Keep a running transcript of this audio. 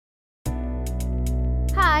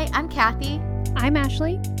I'm Kathy. I'm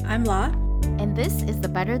Ashley. I'm Law. And this is the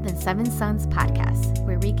Better Than Seven Sons podcast,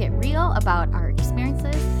 where we get real about our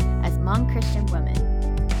experiences as Hmong Christian women.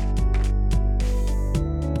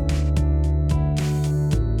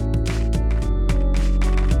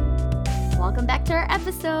 Welcome back to our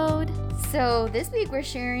episode. So this week we're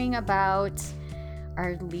sharing about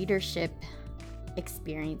our leadership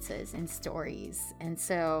experiences and stories. And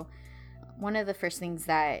so one of the first things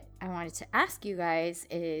that I wanted to ask you guys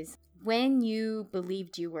is when you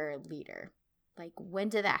believed you were a leader. Like, when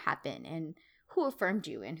did that happen, and who affirmed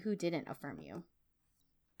you and who didn't affirm you?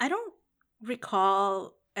 I don't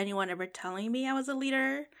recall anyone ever telling me I was a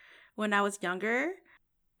leader when I was younger.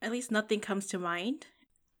 At least nothing comes to mind.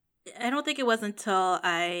 I don't think it was until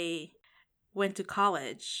I went to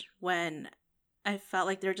college when I felt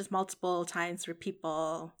like there were just multiple times where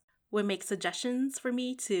people would make suggestions for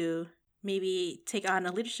me to maybe take on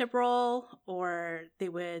a leadership role, or they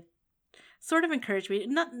would sort of encourage me,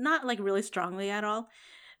 not like really strongly at all.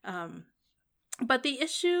 But the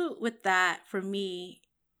issue with that for me,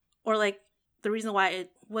 or like the reason why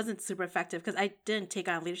it wasn't super effective, because I didn't take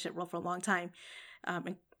on a leadership role for a long time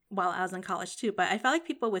while I was in college too. But I felt like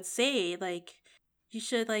people would say like, you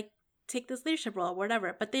should like take this leadership role or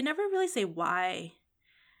whatever, but they never really say why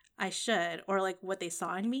I should or like what they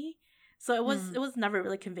saw in me. So it was never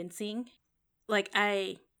really convincing. Like,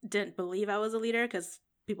 I didn't believe I was a leader because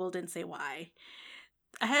people didn't say why.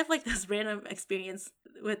 I had like this random experience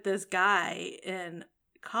with this guy in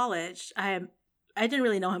college. I didn't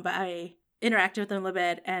really know him, but I interacted with him a little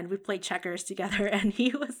bit, and we played checkers together. And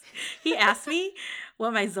he asked me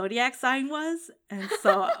what my zodiac sign was, and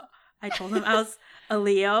so I told him I was a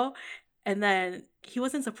Leo. And then he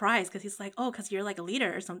wasn't surprised because he's like, "Oh, because you're like a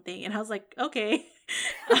leader or something." And I was like, "Okay."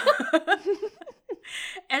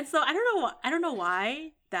 And so I don't know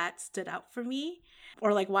why that stood out for me,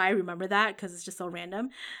 or like why I remember that, because it's just so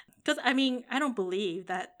random. Because I mean, I don't believe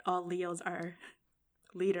that all Leos are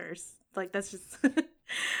leaders. Like, that's just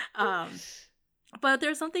but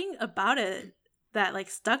there's something about it that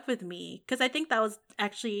like stuck with me, because I think that was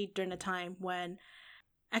actually during a time when,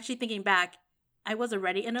 actually thinking back, I was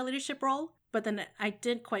already in a leadership role, but then I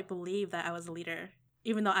didn't quite believe that I was a leader,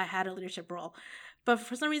 even though I had a leadership role. But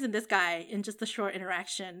for some reason, this guy, in just a short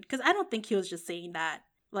interaction, because I don't think he was just saying that,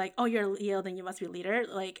 like, "Oh, you're a Leo, then you must be a leader."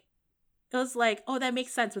 Like, it was like, "Oh, that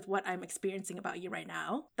makes sense with what I'm experiencing about you right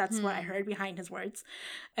now." That's what I heard behind his words.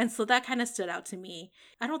 And so that kind of stood out to me.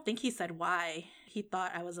 I don't think he said why he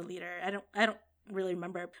thought I was a leader. I don't really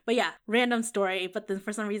remember. But yeah, random story. But then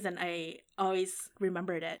for some reason, I always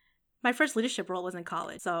remembered it. My first leadership role was in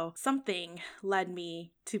college, so something led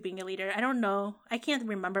me to being a leader. I don't know. I can't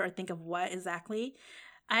remember or think of what exactly.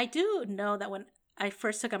 I do know that when I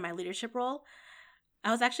first took on my leadership role, I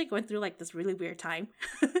was actually going through like this really weird time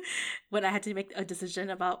when I had to make a decision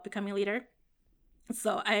about becoming a leader.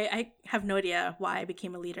 So I have no idea why I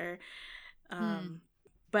became a leader,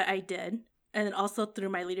 but I did. And then also through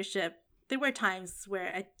my leadership, there were times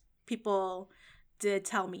where people did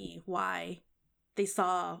tell me why they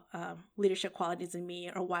saw leadership qualities in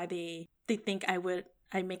me, or why they think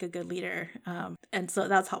I make a good leader. And so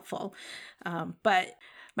that's helpful. But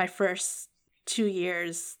my first 2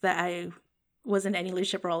 years that I was in any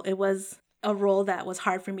leadership role, it was a role that was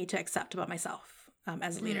hard for me to accept about myself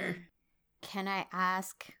as a leader. Can I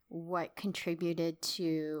ask what contributed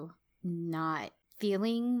to not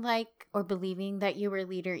feeling like or believing that you were a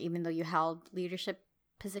leader, even though you held leadership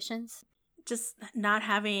positions? Just not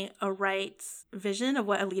having a right vision of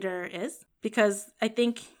what a leader is, because I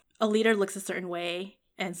think a leader looks a certain way.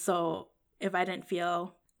 And so if I didn't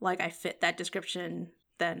feel like I fit that description,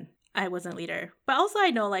 then I wasn't a leader. But also I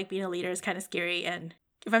know like being a leader is kind of scary, and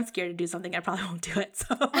if I'm scared to do something, I probably won't do it.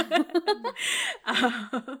 So,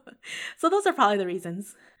 so those are probably the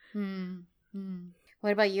reasons.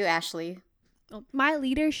 What about you, Ashley? My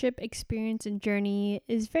leadership experience and journey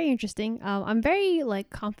is very interesting. I'm very like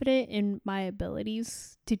confident in my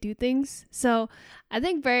abilities to do things. So I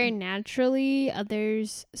think very naturally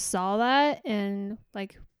others saw that and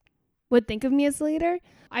like would think of me as a leader.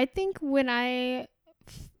 I think when I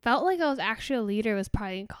felt like I was actually a leader was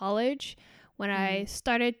probably in college, when I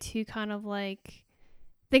started to kind of like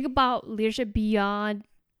think about leadership beyond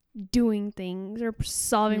doing things or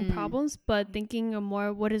solving problems, but thinking of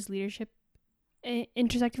more, what is leadership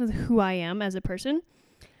intersecting with who I am as a person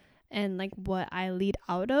and like what I lead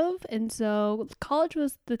out of. And so college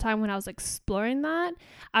was the time when I was exploring that.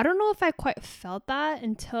 I don't know if I quite felt that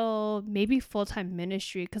until maybe full-time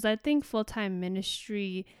ministry, because I think full-time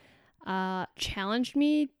ministry challenged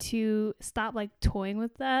me to stop like toying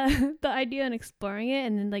with the idea and exploring it,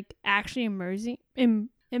 and then like actually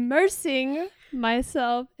immersing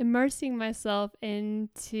myself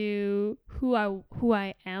into who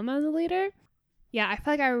I am as a leader. Yeah, I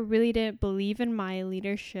feel like I really didn't believe in my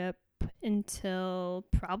leadership until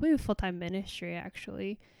probably full-time ministry,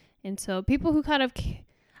 actually. And so people who kind of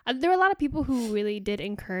there were a lot of people who really did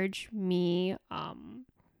encourage me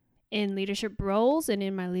in leadership roles and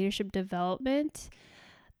in my leadership development,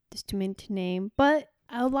 just too many to name, but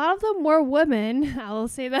a lot of them were women. I will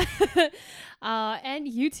say that. And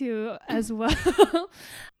YouTube as well.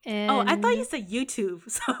 And oh, I thought you said YouTube.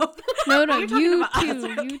 So no,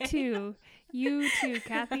 you too,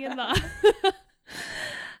 Kathy and the.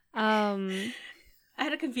 I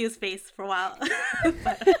had a confused face for a while.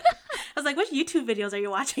 But I was like, which YouTube videos are you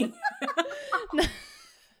watching?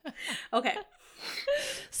 Okay.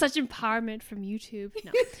 Such empowerment from YouTube.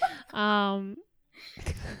 No.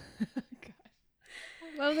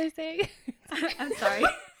 What was I saying? I'm sorry.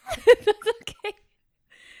 That's okay.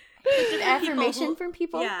 Is it affirmation from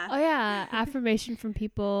people? Yeah. Oh yeah, affirmation from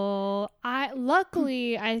people.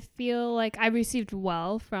 Luckily I feel like I received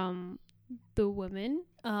well from the women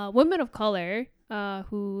of color,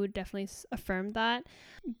 who definitely affirmed that.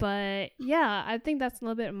 But yeah, I think that's a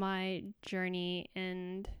little bit of my journey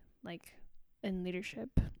in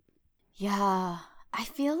leadership. Yeah, I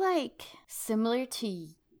feel like similar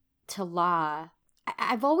to law.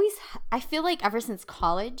 I feel like ever since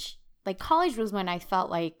college was when I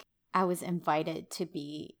felt like I was invited to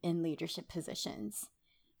be in leadership positions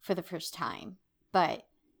for the first time. But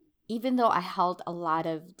even though I held a lot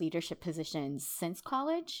of leadership positions since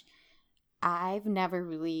college, I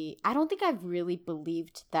don't think I've really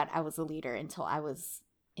believed that I was a leader until I was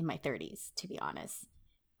in my 30s, to be honest.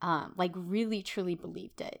 Really, truly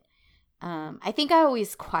believed it. I think I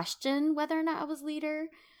always questioned whether or not I was leader,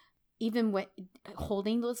 even when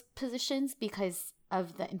holding those positions, because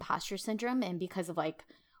of the imposter syndrome and because of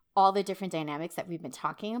all the different dynamics that we've been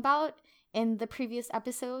talking about in the previous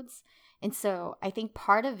episodes. And so I think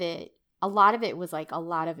a lot of it was a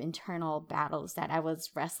lot of internal battles that I was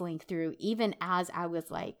wrestling through, even as I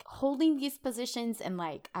was holding these positions and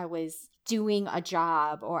I was doing a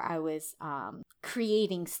job, or I was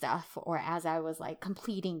creating stuff, or as I was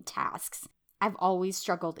completing tasks. I've always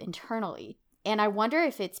struggled internally. And I wonder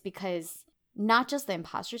if it's because not just the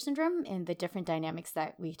imposter syndrome and the different dynamics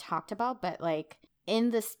that we talked about, but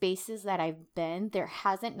in the spaces that I've been, there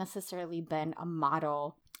hasn't necessarily been a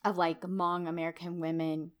model of Hmong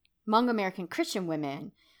American Christian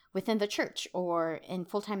women within the church or in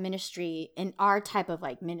full-time ministry, in our type of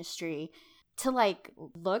ministry, to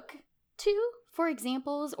look to for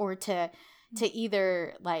examples, or to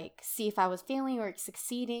either see if I was failing or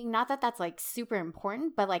succeeding. Not that that's super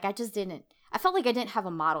important, but I felt like I didn't have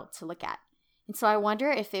a model to look at. And so I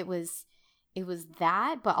wonder if it was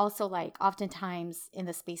that, but also oftentimes in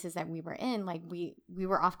the spaces that we were in, we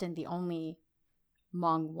were often the only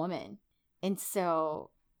Hmong woman. And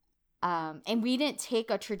so and we didn't take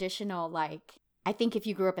a traditional I think if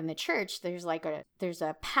you grew up in the church, there's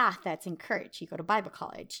a path that's encouraged. You go to Bible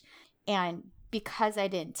college. And because I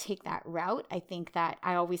didn't take that route, I think that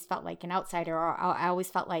I always felt like an outsider, or I always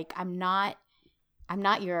felt like I'm not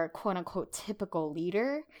your quote unquote typical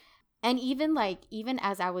leader. And even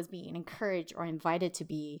as I was being encouraged or invited to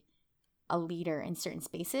be a leader in certain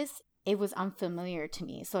spaces, it was unfamiliar to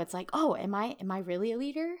me. So it's oh, am I really a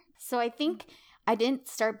leader? So I think I didn't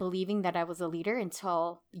start believing that I was a leader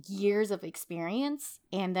until years of experience,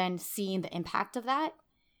 and then seeing the impact of that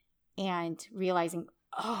and realizing,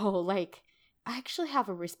 oh, I actually have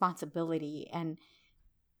a responsibility and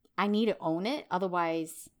I need to own it.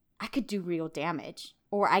 Otherwise, I could do real damage.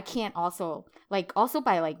 Or I can't also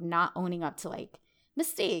by not owning up to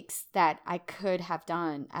mistakes that I could have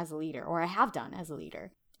done as a leader, or I have done as a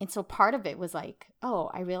leader. And so part of it was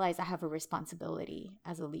oh, I realize I have a responsibility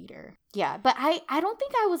as a leader. Yeah, but I don't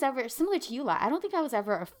think I was ever, similar to you, I don't think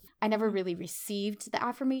I never really received the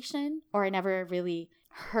affirmation, or I never really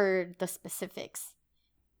heard the specifics.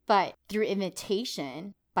 But through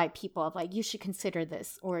invitation by people of you should consider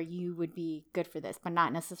this, or you would be good for this, but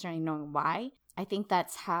not necessarily knowing why, I think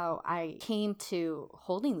that's how I came to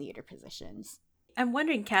holding leader positions. I'm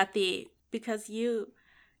wondering, Kathy, because you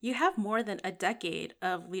have more than a decade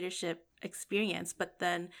of leadership experience, but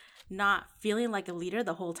then not feeling like a leader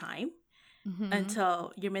the whole time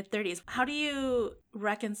until your mid-30s. How do you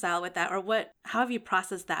reconcile with that, or how have you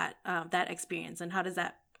processed that experience, and how does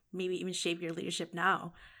that maybe even shape your leadership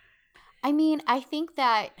now? I mean, I think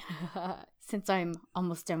that since I'm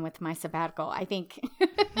almost done with my sabbatical, I think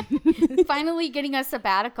finally getting a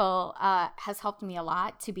sabbatical has helped me a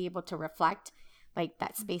lot to be able to reflect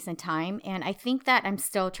that space and time. And I think that I'm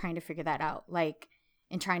still trying to figure that out.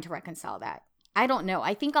 in trying to reconcile that. I don't know.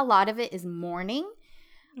 I think a lot of it is mourning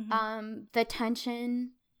the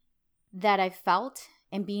tension that I felt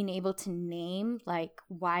and being able to name, like,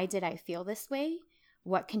 why did I feel this way?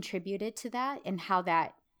 What contributed to that and how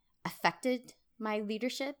that affected my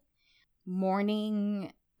leadership.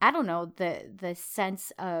 Mourning, I don't know, the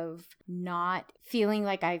sense of not feeling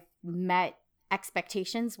like I met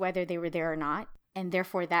expectations, whether they were there or not. And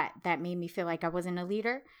therefore that made me feel like I wasn't a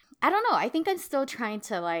leader. I don't know. I think I'm still trying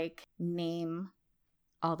to like name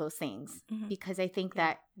all those things because I think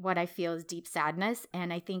that what I feel is deep sadness.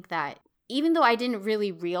 And I think that even though I didn't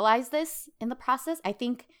really realize this in the process, I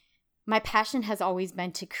think my passion has always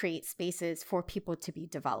been to create spaces for people to be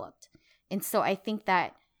developed. And so I think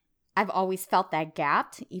that I've always felt that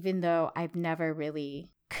gap, even though I've never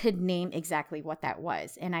really could name exactly what that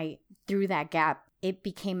was. And through that gap, it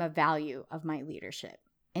became a value of my leadership.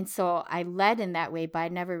 And so I led in that way, but I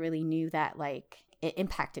never really knew that like it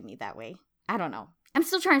impacted me that way. I don't know. I'm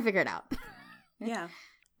still trying to figure it out. Yeah.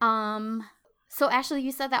 So Ashley,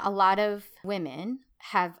 you said that a lot of women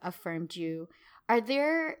have affirmed you. Are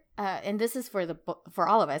there, and this is for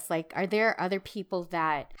all of us, like, are there other people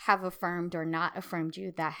that have affirmed or not affirmed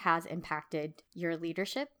you that has impacted your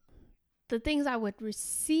leadership? The things I would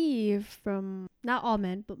receive from not all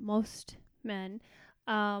men, but most men,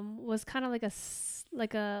 was kind of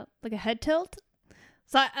like a head tilt.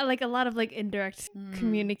 So I like a lot of like indirect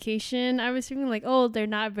communication. I was feeling like, oh, they're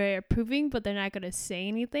not very approving, but they're not gonna say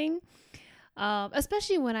anything.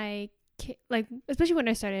 Especially when I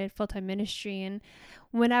started full-time ministry, and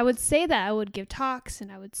when I would say that, I would give talks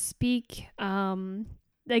and I would speak. Again,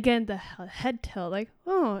 the head tilt, like,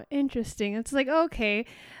 oh, interesting. It's like, okay.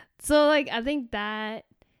 So like I think that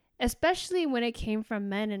especially when it came from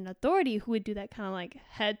men in authority who would do that kind of like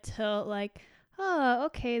head tilt, like, oh,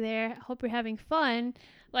 okay there, hope you're having fun.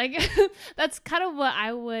 Like that's kind of what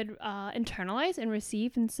I would internalize and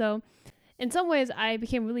receive. And so in some ways I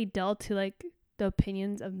became really dull to like the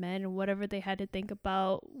opinions of men and whatever they had to think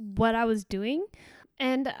about what I was doing.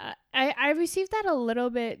 And I received that a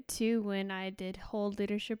little bit too when I did hold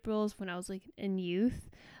leadership roles when I was like in youth,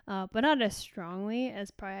 but not as strongly as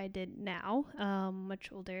probably I did now, much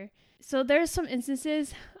older. So there's some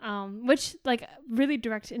instances, which like really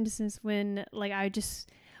direct instances when like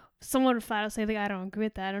someone would flat out say like, I don't agree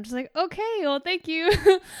with that. I'm just like, okay, well, thank you.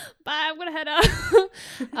 Bye, I'm gonna head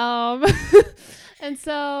out. And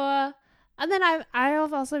so, and then I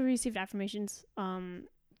have also received affirmations,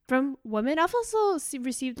 from women. I've also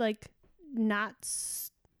received like not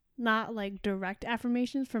like direct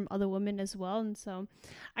affirmations from other women as well. And so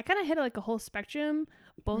I kind of hit like a whole spectrum,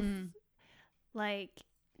 both like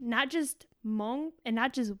not just Hmong and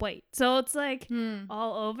not just white. So it's like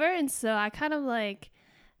all over. And so I kind of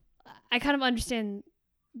understand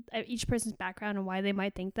each person's background and why they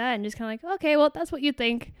might think that, and just kind of like, okay, well, that's what you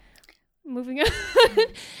think. Moving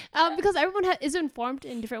on. Because everyone is informed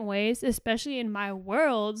in different ways, especially in my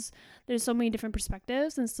worlds. There's so many different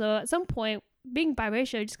perspectives. And so at some point, being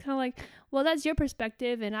biracial, just kind of like, well, that's your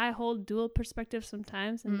perspective, and I hold dual perspectives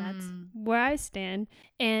sometimes, and that's where I stand.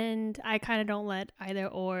 And I kind of don't let either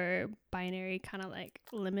or binary kind of like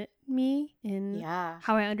limit me in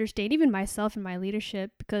how I understand even myself and my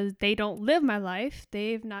leadership, because they don't live my life.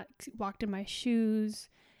 They've not walked in my shoes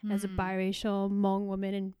as a biracial Hmong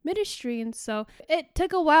woman in ministry. And so it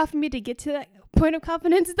took a while for me to get to that point of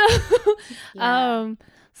confidence though.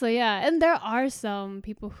 So yeah, and there are some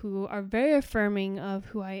people who are very affirming of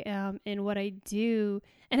who I am and what I do,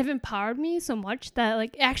 and have empowered me so much that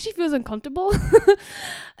like it actually feels uncomfortable.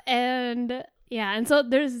 And yeah, and so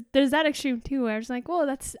there's that extreme too, where it's like,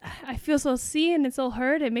 whoa, I feel so seen and so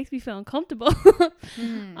heard, it makes me feel uncomfortable. But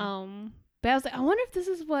I was like, I wonder if this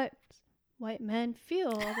is what white men feel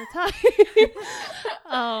all the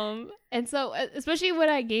time. And so especially when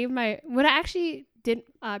I actually did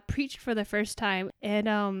preach for the first time,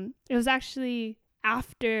 and it was actually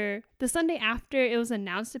after the Sunday after it was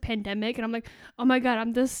announced the pandemic, and I'm like, oh my god,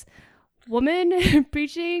 I'm this woman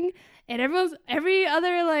preaching, and every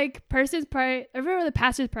other pastor's probably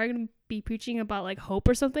gonna be preaching about like hope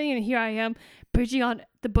or something, and here I am preaching on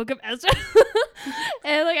the book of Ezra.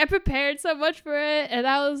 And like I prepared so much for it, and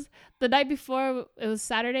that was the night before. It was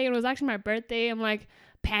Saturday, and it was actually my birthday. I'm like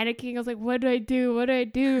panicking. I was like, what do I do? But I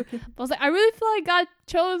was like, I really feel like God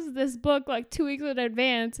chose this book like 2 weeks in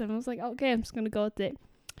advance, and I was like, okay, I'm just gonna go with it.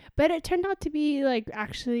 But it turned out to be like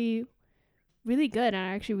actually really good, and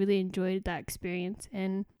I actually really enjoyed that experience.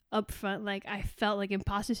 And up front, like I felt like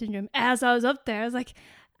imposter syndrome as I was up there. I was like,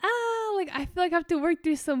 like I feel like I have to work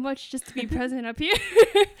through so much just to be present up here.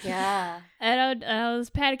 Yeah. And I was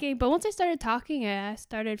panicking. But once I started talking, I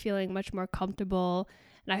started feeling much more comfortable.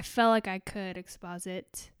 And I felt like I could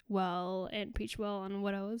exposit well and preach well on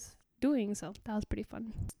what I was doing. So that was pretty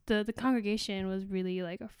fun. The congregation was really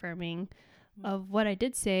like affirming of what I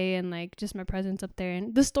did say and like just my presence up there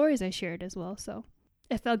and the stories I shared as well. So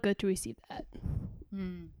it felt good to receive that.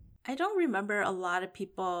 I don't remember a lot of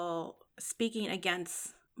people speaking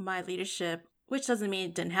against my leadership, which doesn't mean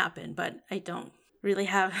it didn't happen, but I don't really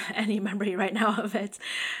have any memory right now of it.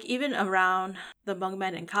 Even around the Hmong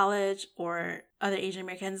men in college or other Asian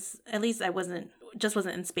Americans, at least I wasn't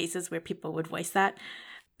in spaces where people would voice that.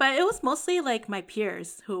 But it was mostly like my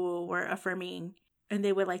peers who were affirming, and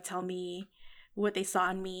they would like tell me what they saw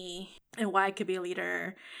in me and why I could be a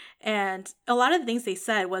leader. And a lot of the things they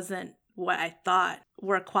said wasn't what I thought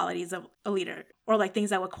were qualities of a leader or like things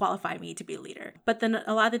that would qualify me to be a leader. But then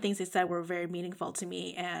a lot of the things they said were very meaningful to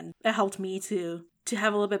me, and it helped me to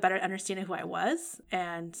have a little bit better understanding of who I was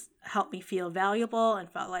and helped me feel valuable and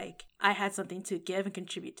felt like I had something to give and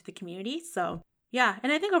contribute to the community. So yeah,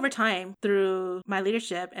 and I think over time through my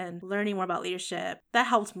leadership and learning more about leadership, that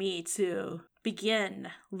helped me to begin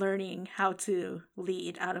learning how to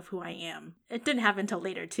lead out of who I am. It didn't happen until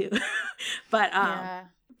later too, but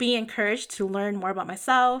being encouraged to learn more about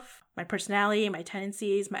myself, my personality, my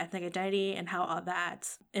tendencies, my ethnic identity, and how all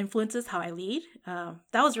that influences how I lead.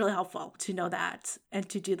 That was really helpful to know that and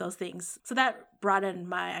to do those things. So that broadened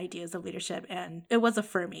my ideas of leadership, and it was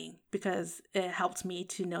affirming because it helped me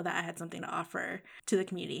to know that I had something to offer to the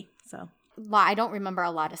community. So, well, I don't remember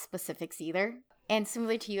a lot of specifics either. And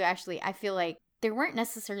similar to you, Ashley, I feel like there weren't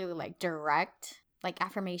necessarily like direct like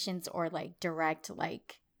affirmations or like direct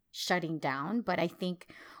like shutting down. But I think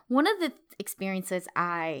one of the experiences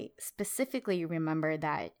I specifically remember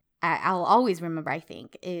that I'll always remember, I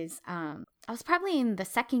think, is I was probably in the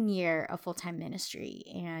second year of full-time ministry,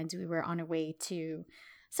 and we were on our way to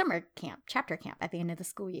summer camp, chapter camp at the end of the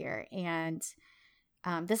school year. And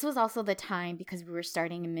this was also the time, because we were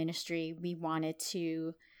starting in ministry, we wanted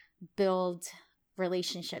to build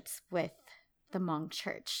relationships with the Hmong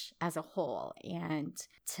church as a whole and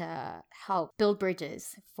to help build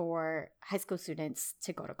bridges for high school students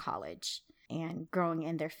to go to college and growing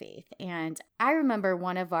in their faith. And I remember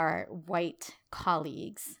one of our white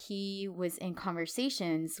colleagues, he was in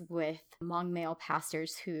conversations with Hmong male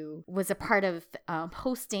pastors who was a part of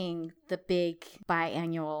hosting the big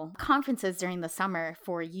biannual conferences during the summer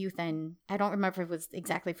for youth. And I don't remember if it was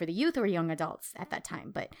exactly for the youth or young adults at that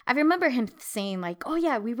time, but I remember him saying like, oh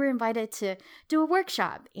yeah, we were invited to do a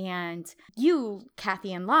workshop, and you,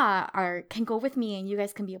 Kathy and La, can go with me and you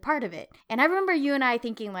guys can be a part of it. And I remember you and I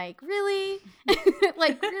thinking like, really?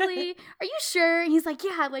 Like, really? Are you sure? And he's like,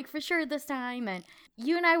 yeah, like for sure this time. And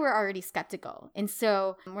you and I were already skeptical. And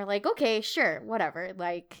so we're like, okay, sure, whatever.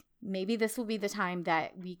 Like, maybe this will be the time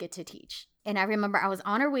that we get to teach. And I remember I was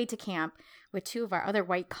on our way to camp with two of our other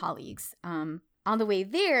white colleagues. On the way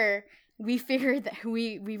there, we figured that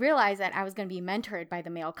we realized that I was going to be mentored by the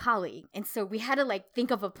male colleague. And so we had to like think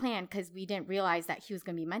of a plan, because we didn't realize that he was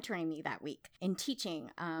going to be mentoring me that week in teaching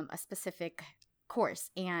a specific course.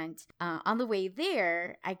 And on the way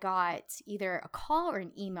there, I got either a call or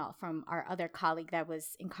an email from our other colleague that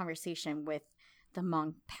was in conversation with the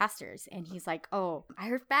Hmong pastors. And he's like, oh, I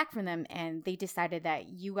heard back from them and they decided that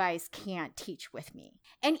you guys can't teach with me.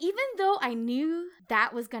 And even though I knew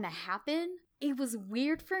that was going to happen, it was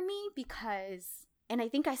weird for me because, and I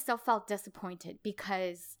think I still felt disappointed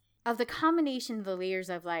because of the combination of the layers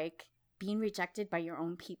of like being rejected by your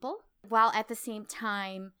own people, while at the same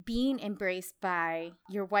time being embraced by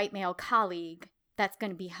your white male colleague that's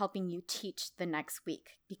going to be helping you teach the next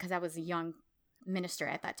week, because I was a young minister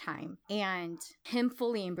at that time, and him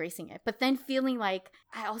fully embracing it. But then feeling like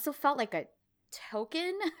I also felt like a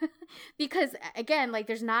token because again, like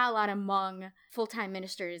there's not a lot of Hmong full-time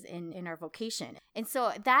ministers in our vocation. And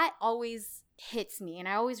so that always hits me, and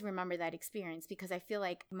I always remember that experience because I feel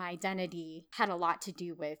like my identity had a lot to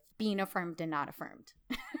do with being affirmed and not affirmed.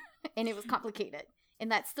 And it was complicated. And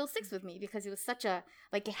that still sticks with me because it was such a,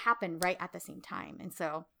 like, it happened right at the same time. And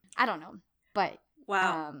so, I don't know. But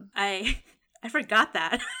wow. I forgot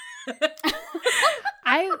that.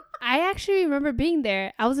 I actually remember being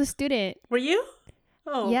there. I was a student. Were you?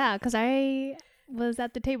 Oh. Yeah, because I was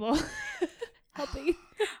at the table helping.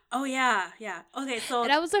 Oh, yeah. Okay, so...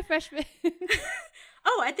 And I was a freshman.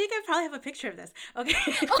 Oh, I think I probably have a picture of this. Okay.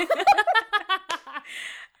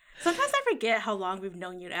 Sometimes I forget how long we've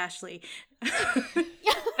known you, Ashley.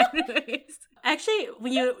 Anyways, actually,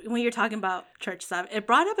 when you're talking about church stuff, it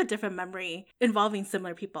brought up a different memory involving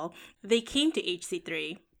similar people. They came to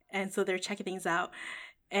HC3 And so they're checking things out.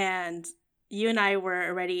 And you and I were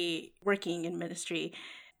already working in ministry.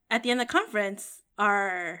 At the end of the conference,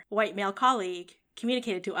 our white male colleague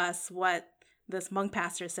communicated to us what this monk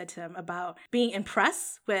pastor said to him about being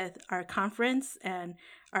impressed with our conference and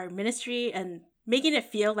our ministry and making it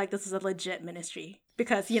feel like this is a legit ministry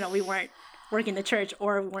because, we weren't working the church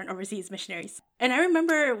or we weren't overseas missionaries. And I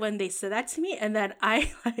remember when they said that to me, and then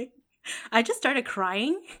I just started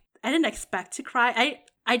crying. I didn't expect to cry.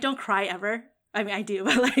 I don't cry ever. I mean, I do,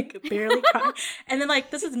 but barely cry. And then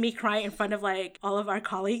this is me crying in front of all of our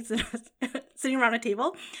colleagues sitting around a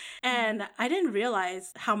table. And I didn't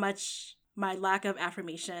realize how much my lack of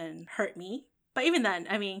affirmation hurt me. But even then,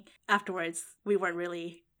 I mean, afterwards, we weren't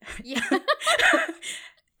really. Yeah.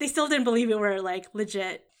 They still didn't believe we were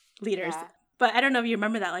legit leaders. Yeah. But I don't know if you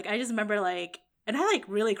remember that. I just remember and I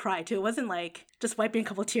really cried too. It wasn't just wiping a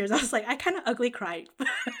couple tears. I was I kind of ugly cried.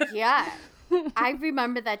 Yeah. I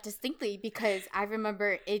remember that distinctly because I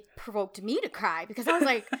remember it provoked me to cry because I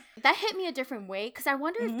was that hit me a different way. Because I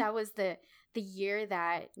wonder if that was the year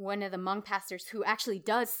that one of the monk pastors who actually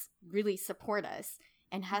does really support us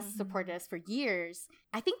and has supported us for years,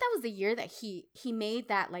 I think that was the year that he made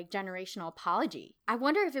that generational apology. I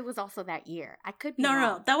wonder if it was also that year. I could be wrong.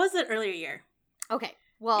 No, that was an earlier year. Okay.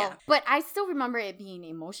 Well, yeah. But I still remember it being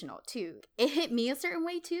emotional too. It hit me a certain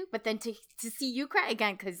way too, but then to see you cry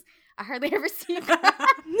again, because I hardly ever see you cry. I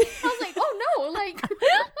was like, oh no,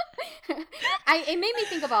 it made me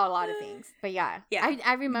think about a lot of things. But yeah.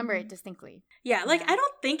 I remember it distinctly. Yeah, I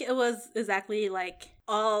don't think it was exactly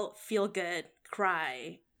all feel good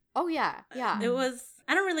cry. Oh yeah. It was,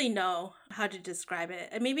 I don't really know how to describe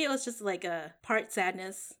it. Maybe it was just a part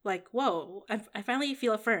sadness, whoa, I finally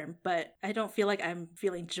feel affirmed, but I don't feel like I'm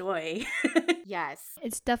feeling joy. Yes.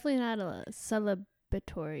 It's definitely not a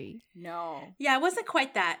celebratory. No. Yeah, it wasn't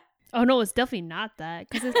quite that. Oh no, it's definitely not that,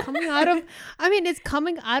 because it's coming out of. I mean, it's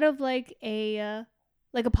coming out of a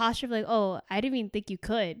posture of oh, I didn't even think you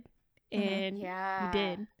could, and you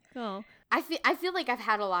did. Oh, I feel like I've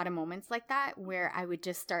had a lot of moments like that where I would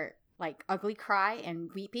just start ugly cry and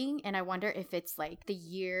weeping, and I wonder if it's the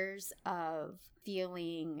years of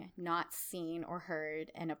feeling not seen or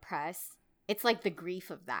heard and oppressed. It's the grief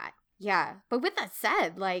of that. Yeah, but with that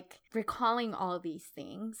said, recalling all of these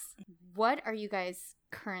things, what are you guys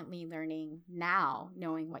currently learning now,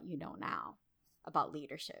 knowing what you know now about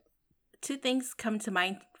leadership? Two things come to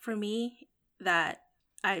mind for me that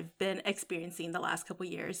I've been experiencing the last couple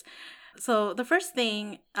years. So the first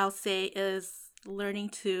thing I'll say is learning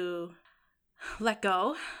to let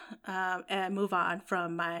go and move on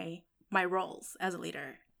from my roles as a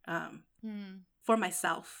leader for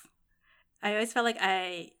myself. I always felt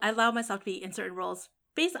I allow myself to be in certain roles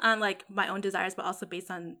based on my own desires, but also based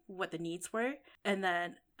on what the needs were. And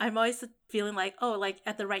then I'm always feeling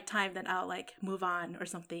at the right time, then I'll move on or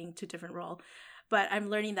something to a different role. But I'm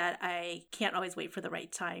learning that I can't always wait for the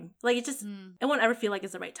right time. It just, it won't ever feel like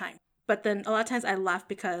it's the right time. But then a lot of times I left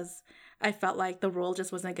because I felt the role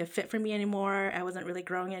just wasn't a good fit for me anymore. I wasn't really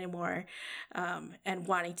growing anymore, and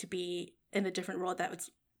wanting to be in a different role that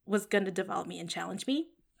was going to develop me and challenge me.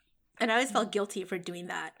 And I always felt guilty for doing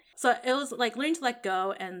that. So it was learning to let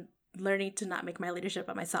go and learning to not make my leadership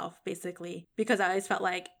about myself, basically, because I always felt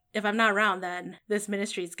if I'm not around, then this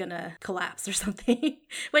ministry is going to collapse or something,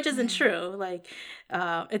 which isn't true.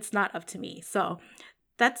 It's not up to me. So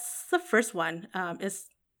that's the first one, is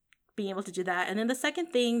being able to do that. And then the second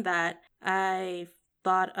thing that I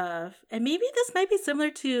thought of, and maybe this might be similar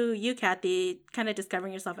to you, Kathy, kind of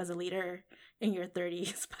discovering yourself as a leader in your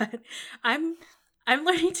 30s, but I'm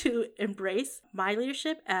learning to embrace my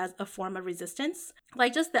leadership as a form of resistance.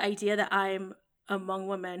 Just the idea that I'm among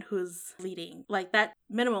women who's leading, that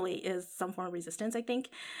minimally is some form of resistance, I think.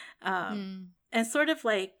 And sort of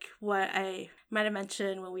what I might have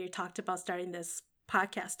mentioned when we talked about starting this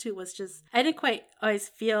podcast too, was just, I didn't quite always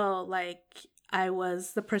feel I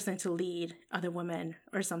was the person to lead other women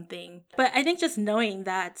or something. But I think just knowing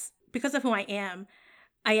that because of who I am,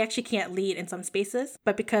 I actually can't lead in some spaces,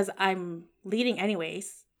 but because I'm leading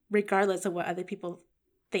anyways, regardless of what other people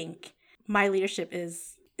think, my leadership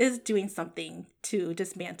is doing something to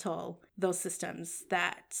dismantle those systems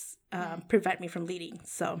that prevent me from leading.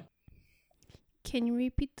 So, can you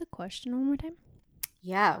repeat the question one more time?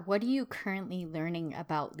 Yeah, what are you currently learning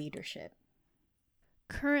about leadership?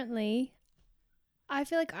 Currently, I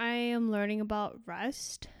feel I am learning about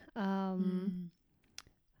rest.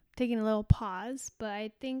 Taking a little pause, but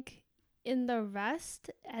I think in the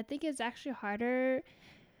rest, I think it's actually harder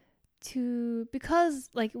because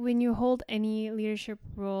when you hold any leadership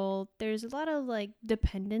role, there's a lot of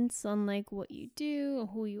dependence on what you do,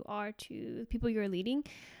 who you are to the people you're leading.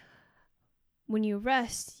 when you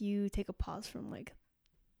rest, you take a pause from like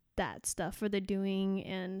that stuff for the doing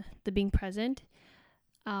and the being present.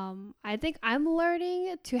 I think I'm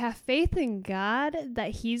learning to have faith in God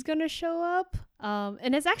that He's gonna show up.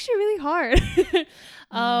 And it's actually really hard.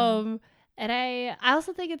 And I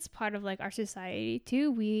also think it's part of like our society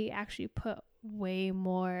too. We actually put way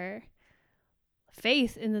more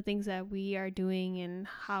faith in the things that we are doing and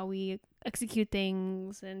how we execute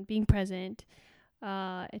things and being present.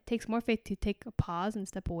 It takes more faith to take a pause and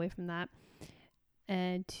step away from that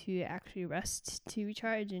and to actually rest, to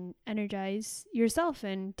recharge and energize yourself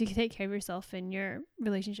and to take care of yourself and your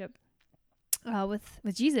relationship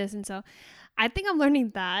with Jesus. And so I think I'm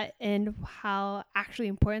learning that and how actually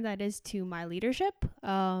important that is to my leadership,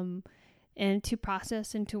 and to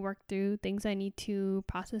process and to work through things I need to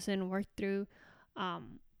process and work through.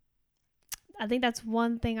 I think that's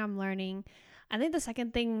one thing I'm learning. I think the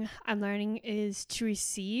second thing I'm learning is to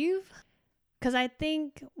receive, because I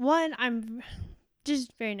think, one, I'm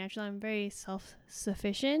just very natural. I'm very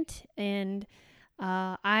self-sufficient, and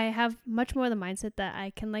I have much more the mindset that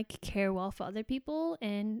I can like care well for other people,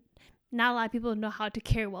 and not a lot of people know how to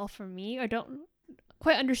care well for me or don't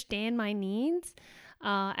quite understand my needs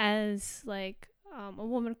as like a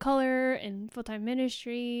woman of color in full-time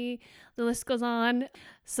ministry. The list goes on.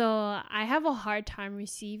 So I have a hard time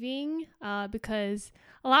receiving because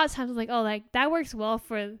a lot of times I'm like, oh, like that works well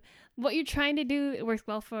for what you're trying to do. It works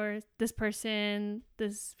well for this person,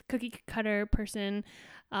 this cookie cutter person.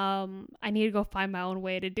 I need to go find my own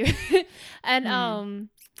way to do it. And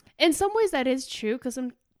in some ways that is true, because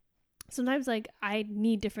sometimes like I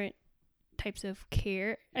need different types of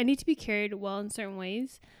care. I need to be cared well in certain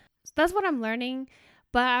ways. So that's what I'm learning,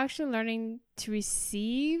 but I'm actually learning to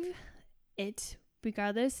receive it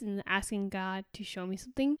regardless and asking God to show me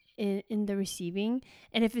something in the receiving.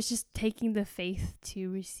 And if it's just taking the faith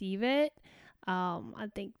to receive it, I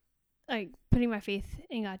think like putting my faith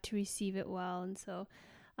in God to receive it well. And so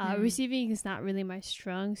receiving is not really my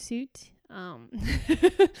strong suit. And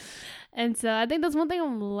so I think that's one thing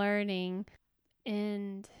I'm learning,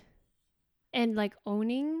 and like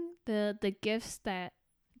owning the gifts that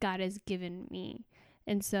God has given me.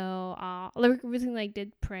 And so recently like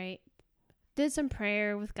did some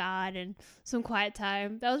prayer with God and some quiet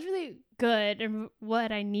time. That was really good and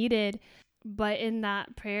what I needed. But in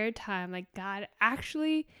that prayer time, like God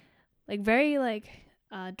actually like very like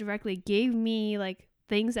directly gave me like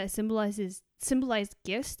things that symbolized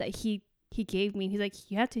gifts that he gave me. He's like,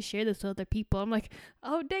 you have to share this with other people. I'm like,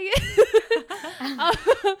 oh dang it.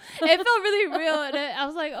 It felt really real, and I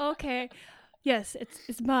was like, okay, yes,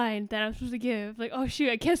 it's mine that I'm supposed to give. Like, oh shoot,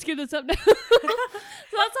 I can't screw this up now. So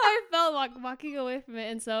that's how I felt walking away from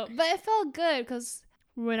it. And so, but it felt good because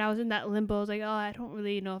when I was in that limbo, I was like, oh, I don't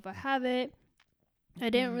really know if I have it. I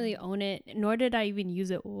didn't really own it, nor did I even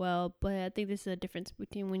use it well. But I think this is a difference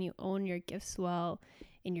between when you own your gifts well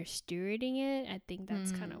and you're stewarding it. I think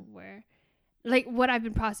that's kind of where, like, what I've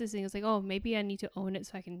been processing is like, oh, maybe I need to own it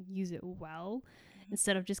so I can use it well,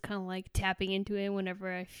 instead of just kind of like tapping into it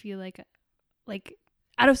whenever I feel like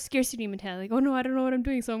out of scarcity mentality, like, oh no, I don't know what I'm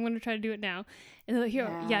doing, so I'm going to try to do it now. And then like, here,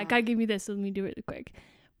 yeah, God gave me this, so let me do it really quick.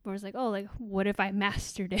 But it's like, oh, like, what if I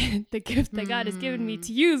mastered it? The gift that God has given me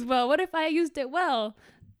to use well. What if I used it well?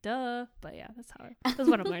 Duh. But yeah, that's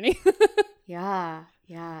what I'm learning. Yeah,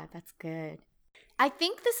 that's good. I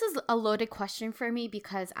think this is a loaded question for me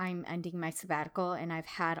because I'm ending my sabbatical and I've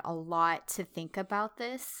had a lot to think about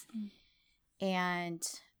this. And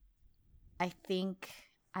I think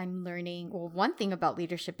I'm learning, well, one thing about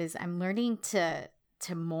leadership is I'm learning to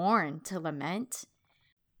mourn, to lament.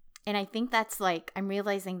 And I think that's like, I'm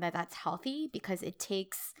realizing that that's healthy because it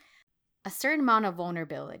takes a certain amount of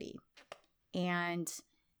vulnerability. And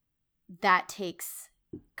that takes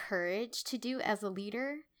courage to do as a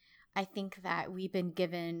leader. I think that we've been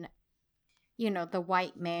given, the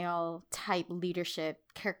white male type leadership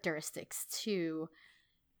characteristics to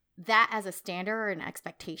that as a standard or an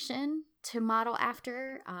expectation to model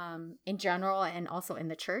after in general and also in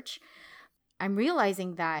the church. I'm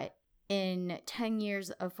realizing that in 10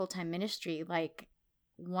 years of full-time ministry, like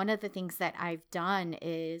one of the things that I've done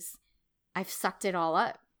is I've sucked it all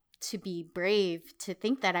up to be brave, to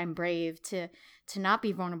think that I'm brave, to not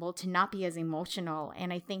be vulnerable, to not be as emotional.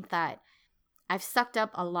 And I think that I've sucked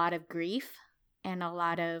up a lot of grief and a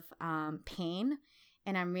lot of pain.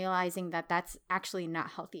 And I'm realizing that that's actually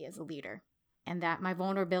not healthy as a leader, and that my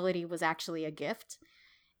vulnerability was actually a gift.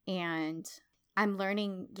 And I'm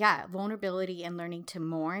learning, vulnerability and learning to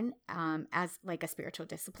mourn as like a spiritual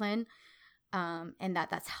discipline, and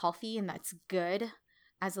that's healthy and that's good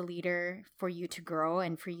as a leader for you to grow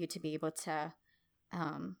and for you to be able to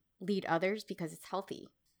lead others because it's healthy.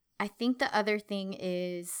 I think the other thing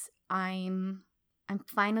is I'm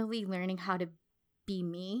finally learning how to be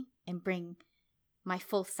me and bring my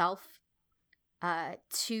full self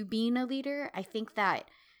to being a leader. I think that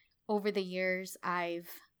over the years, I've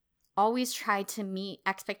always tried to meet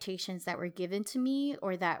expectations that were given to me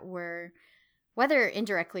or that were, whether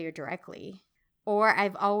indirectly or directly, or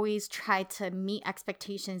I've always tried to meet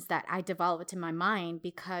expectations that I developed in my mind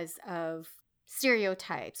because of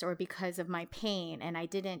stereotypes or because of my pain, and I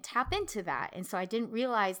didn't tap into that. And so I didn't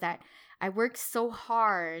realize that I worked so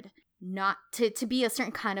hard not to be a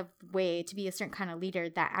certain kind of way, to be a certain kind of leader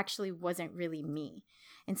that actually wasn't really me.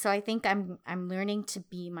 And so I think I'm learning to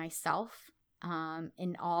be myself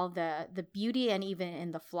in all the beauty and even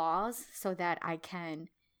in the flaws, so that I can,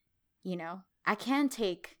 I can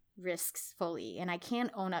take risks fully, and I can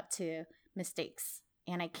own up to mistakes,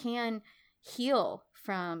 and I can heal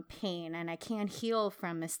from pain, and I can heal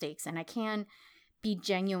from mistakes, and I can be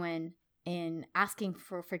genuine in asking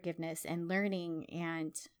for forgiveness and learning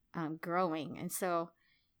and growing. And so,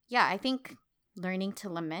 yeah, I think learning to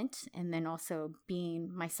lament and then also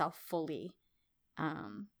being myself fully,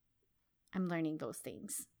 I'm learning those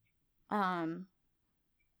things.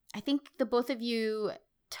 I think the both of you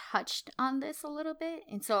touched on this a little bit,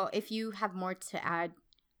 and so if you have more to add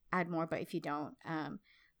more, but if you don't,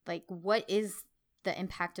 like, what is the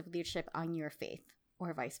impact of leadership on your faith,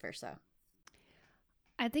 or vice versa?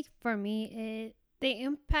 I think for me, they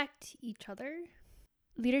impact each other.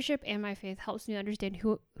 Leadership and my faith helps me understand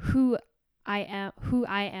who I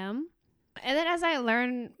am. And then as I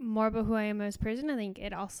learn more about who I am as a person, I think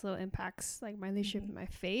it also impacts like my leadership and my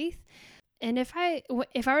faith. And if I were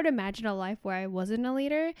to imagine a life where I wasn't a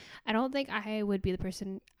leader, I don't think I would be the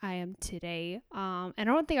person I am today. And I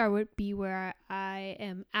don't think I would be where I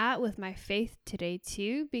am at with my faith today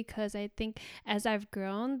too, because I think as I've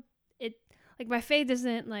grown, like my faith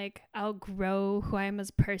doesn't like outgrow who I am as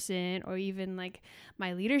a person or even like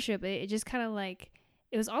my leadership. It just kind of like,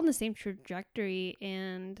 it was on the same trajectory.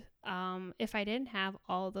 And if I didn't have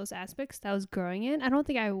all of those aspects that I was growing in, I don't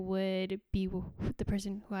think I would be the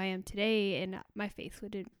person who I am today, and my faith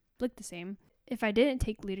wouldn't look the same. If I didn't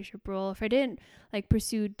take leadership role, if I didn't like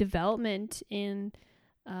pursue development in,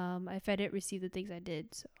 if I didn't receive the things I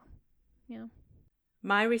did. So, yeah.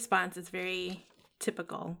 My response is very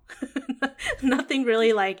typical. Nothing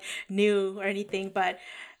really like new or anything, but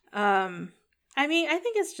I mean, I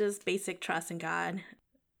think it's just basic trust in God.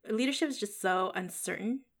 Leadership is just so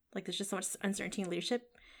uncertain. Like, there's just so much uncertainty in leadership.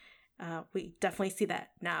 We definitely see that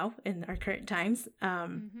now in our current times.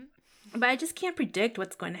 But I just can't predict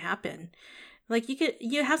what's going to happen. Like,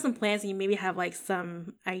 you have some plans and you maybe have like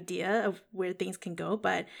some idea of where things can go,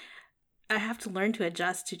 but I have to learn to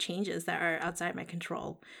adjust to changes that are outside my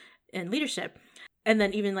control in leadership. And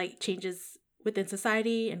then even like changes within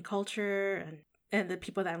society and culture and the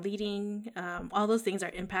people that I'm leading, all those things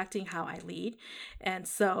are impacting how I lead. And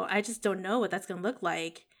so I just don't know what that's going to look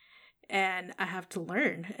like. And I have to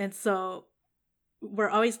learn. And so we're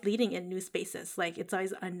always leading in new spaces. Like, it's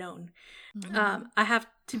always unknown. Mm-hmm. I have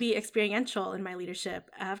to be experiential in my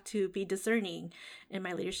leadership. I have to be discerning in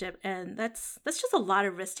my leadership. And that's just a lot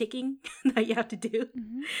of risk taking that you have to do.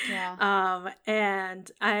 Mm-hmm. Yeah.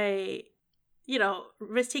 And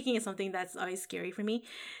risk taking is something that's always scary for me.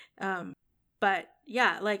 But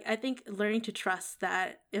yeah, like, I think learning to trust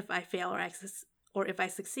that if I fail or if I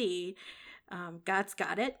succeed, God's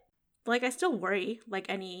got it. Like, I still worry like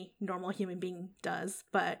any normal human being does,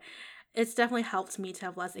 but it's definitely helped me to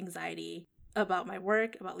have less anxiety about my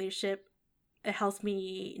work, about leadership. It helps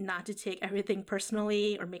me not to take everything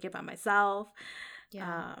personally or make it about myself,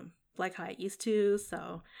 like how I used to.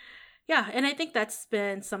 So yeah, and I think that's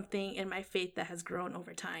been something in my faith that has grown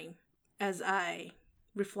over time as I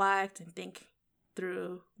reflect and think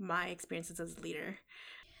through my experiences as a leader.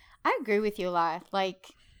 I agree with you a lot. Like,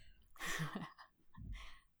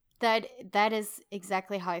 that is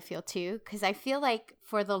exactly how I feel too. Because I feel like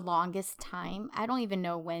for the longest time, I don't even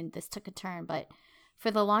know when this took a turn, but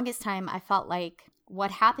for the longest time, I felt like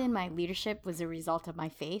what happened in my leadership was a result of my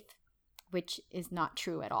faith, which is not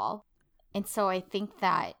true at all. And so I think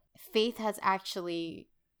that faith has actually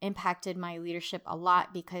impacted my leadership a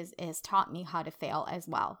lot because it has taught me how to fail as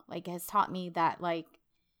well. Like, it has taught me that, like,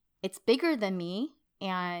 it's bigger than me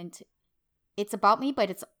and it's about me,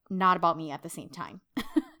 but it's not about me at the same time.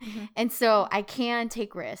 Mm-hmm. And so I can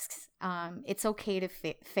take risks. It's okay to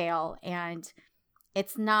fail, and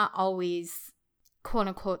it's not always quote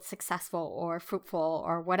unquote successful or fruitful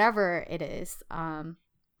or whatever it is,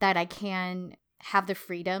 that I can have the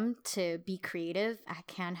freedom to be creative. I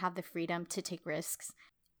can have the freedom to take risks.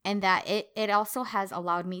 and that it also has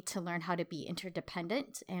allowed me to learn how to be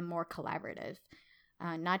interdependent and more collaborative,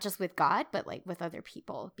 not just with God, but like with other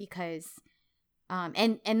people, because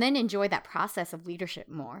and then enjoy that process of leadership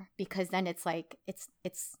more, because then it's like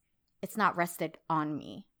it's not rested on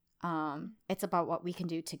me. It's about what we can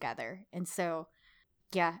do together. And so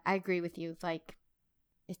yeah, I agree with you. Like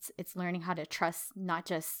it's learning how to trust not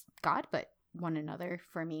just God but one another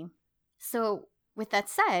for me. So with that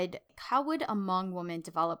said, how would a Hmong woman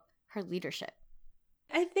develop her leadership?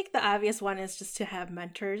 I think the obvious one is just to have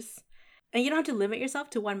mentors. And you don't have to limit yourself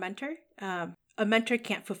to one mentor. A mentor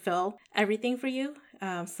can't fulfill everything for you.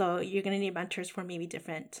 So you're going to need mentors for maybe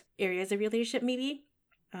different areas of your leadership, maybe.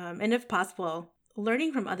 And if possible,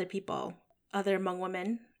 learning from other people, other Hmong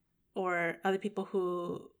women, or other people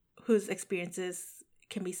whose experiences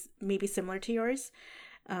can be maybe similar to yours,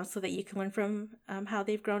 so that you can learn from how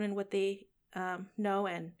they've grown and what they know.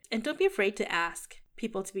 And don't be afraid to ask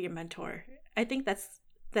people to be your mentor. I think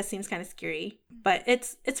that seems kind of scary, but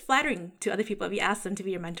it's flattering to other people if you ask them to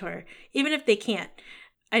be your mentor, even if they can't.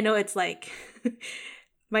 I know it's like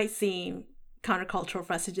might seem countercultural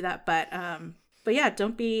for us to do that, but yeah,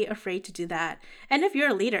 don't be afraid to do that. And if you're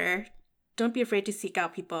a leader, don't be afraid to seek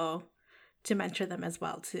out people to mentor them as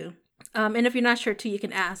well too. And if you're not sure too, you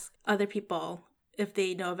can ask other people if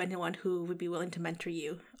they know of anyone who would be willing to mentor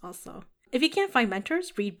you also. If you can't find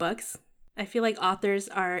mentors, read books. I feel like authors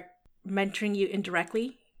are mentoring you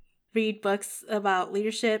indirectly. Read books about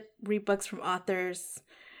leadership, read books from authors,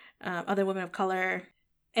 other women of color.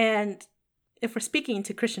 And if we're speaking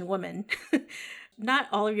to Christian women, not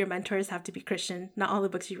all of your mentors have to be Christian. Not all the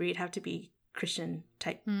books you read have to be Christian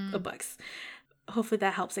type of books. Hopefully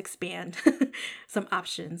that helps expand some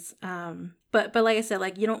options. But like I said,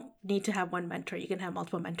 like you don't need to have one mentor. You can have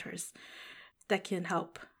multiple mentors that can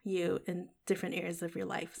help you in different areas of your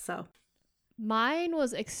life. So mine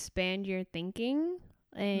was expand your thinking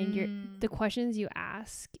and the questions you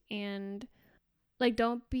ask, and like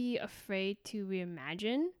don't be afraid to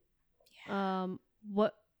reimagine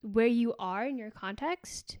where you are in your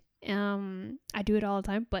context. I do it all the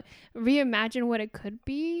time, but reimagine what it could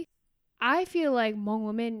be. I feel like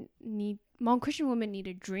Hmong Christian women need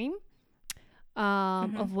a dream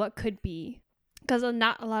of what could be, because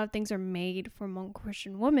not a lot of things are made for Hmong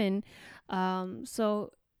Christian women.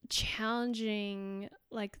 So challenging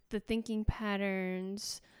like the thinking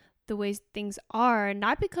patterns, the ways things are,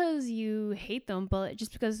 not because you hate them, but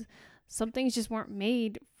just because some things just weren't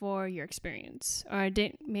made for your experience, or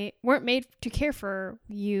weren't made to care for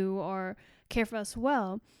you or care for us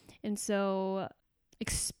well. And so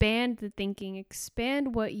expand the thinking,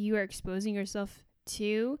 expand what you are exposing yourself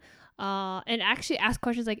to, and actually ask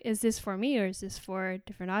questions like, is this for me or is this for a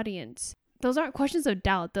different audience? Those aren't questions of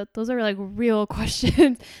doubt. Those are like real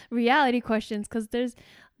questions, reality questions, because there's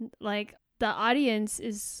like the audience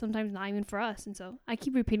is sometimes not even for us. And so I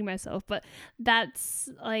keep repeating myself, but that's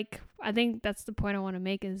like, I think that's the point I want to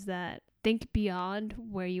make, is that think beyond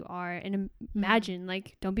where you are and imagine,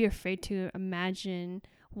 like, don't be afraid to imagine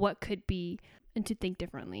what could be and to think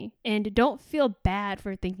differently. And don't feel bad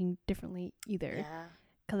for thinking differently either.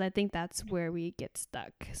 Because I think that's where we get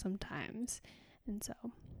stuck sometimes. And so.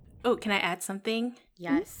 Oh, can I add something?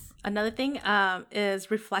 Yes. Another thing is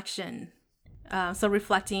reflection. So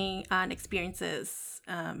reflecting on experiences,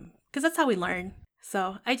 because that's how we learn.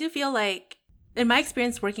 So I do feel like, in my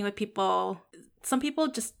experience working with people, some people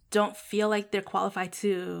just don't feel like they're qualified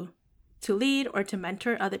to lead or to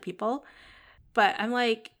mentor other people. But I'm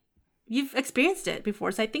like, you've experienced it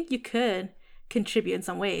before, so I think you could contribute in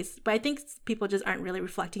some ways. But I think people just aren't really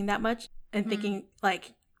reflecting that much and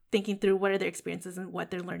thinking through what are their experiences and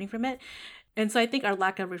what they're learning from it. And so I think our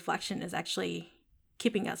lack of reflection is actually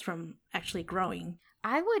keeping us from actually growing.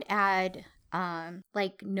 I would add,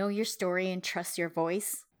 like, know your story and trust your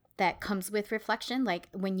voice. That comes with reflection. Like,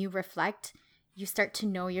 when you reflect, you start to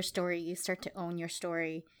know your story, you start to own your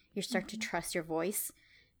story, you start to trust your voice.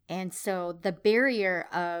 And so the barrier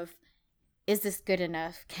of, is this good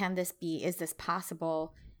enough? Can this be? Is this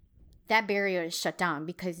possible? That barrier is shut down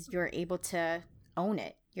because you're able to own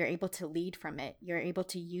it. You're able to lead from it. You're able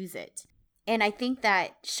to use it. And I think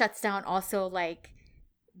that shuts down also like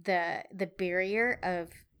the barrier of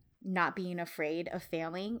not being afraid of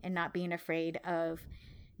failing and not being afraid of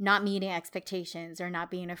not meeting expectations or not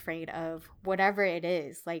being afraid of whatever it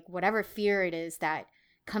is, like whatever fear it is that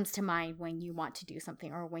comes to mind when you want to do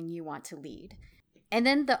something or when you want to lead. And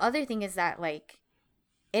then the other thing is that like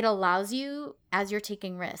it allows you, as you're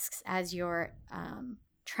taking risks, as you're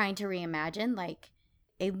trying to reimagine, like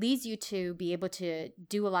it leads you to be able to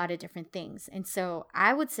do a lot of different things. And so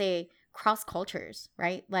I would say cross cultures,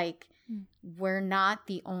 right? Like we're not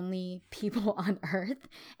the only people on earth,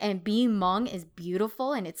 and being Hmong is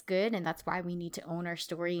beautiful and it's good, and that's why we need to own our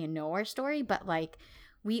story and know our story. But like,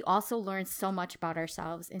 we also learn so much about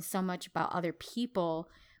ourselves and so much about other people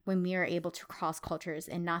when we are able to cross cultures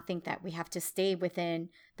and not think that we have to stay within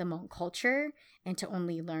the Hmong culture and to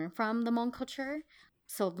only learn from the Hmong culture.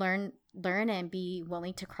 So learn and be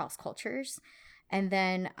willing to cross cultures. And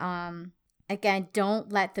then again,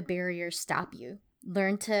 don't let the barriers stop you.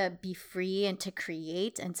 Learn to be free and to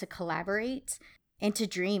create and to collaborate and to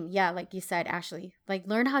dream. Yeah, like you said, Ashley, like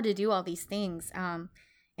learn how to do all these things and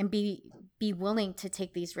be willing to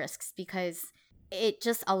take these risks, because it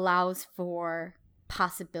just allows for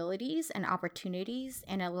possibilities and opportunities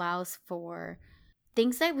and allows for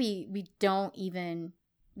things that we can't even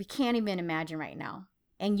imagine right now.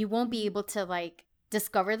 And you won't be able to like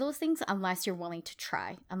discover those things unless you're willing to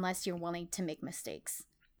try, unless you're willing to make mistakes.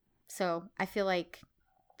 So I feel like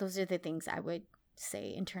those are the things I would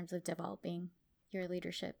say in terms of developing your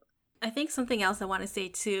leadership. I think something else I want to say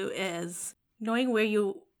too is knowing where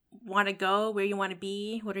you want to go, where you want to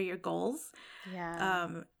be, what are your goals,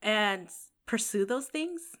 and pursue those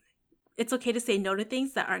things. It's okay to say no to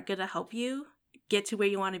things that aren't going to help you get to where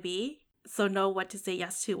you want to be. So know what to say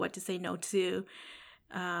yes to, what to say no to.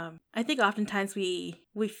 I think oftentimes we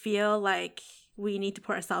feel like we need to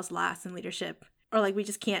put ourselves last in leadership, or like we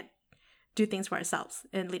just can't do things for ourselves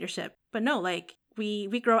in leadership. But no, like we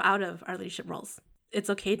grow out of our leadership roles. It's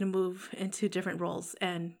okay to move into different roles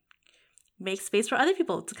and make space for other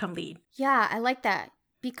people to come lead. Yeah, I like that,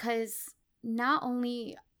 because not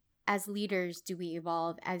only as leaders do we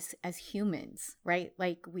evolve as humans, right?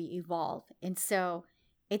 Like we evolve. And so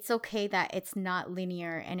it's okay that it's not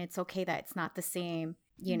linear, and it's okay that it's not the same,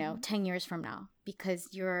 10 years from now, because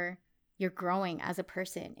you're growing as a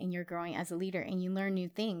person and you're growing as a leader and you learn new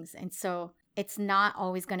things. And so it's not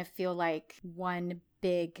always going to feel like one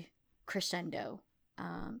big crescendo.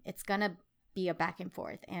 It's going to be a back and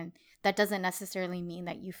forth. And that doesn't necessarily mean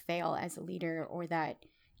that you fail as a leader or that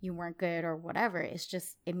you weren't good or whatever. It's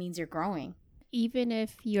just, it means you're growing. Even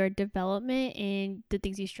if your development and the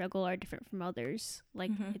things you struggle are different from others,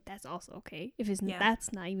 like that's also okay. If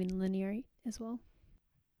that's not even linear as well.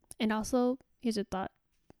 And also, here's a thought.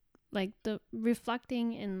 Like the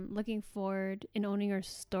reflecting and looking forward and owning your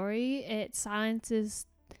story, it silences,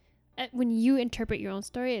 when you interpret your own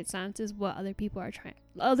story, it silences what other people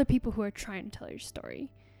who are trying to tell your story.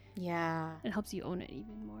 Yeah. It helps you own it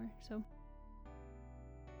even more. So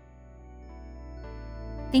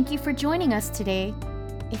thank you for joining us today.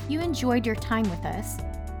 If you enjoyed your time with us,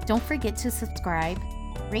 don't forget to subscribe,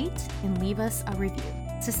 rate, and leave us a review.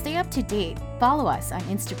 To stay up to date, follow us on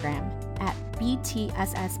Instagram at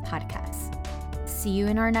BTSS Podcast. See you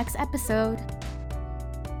in our next episode.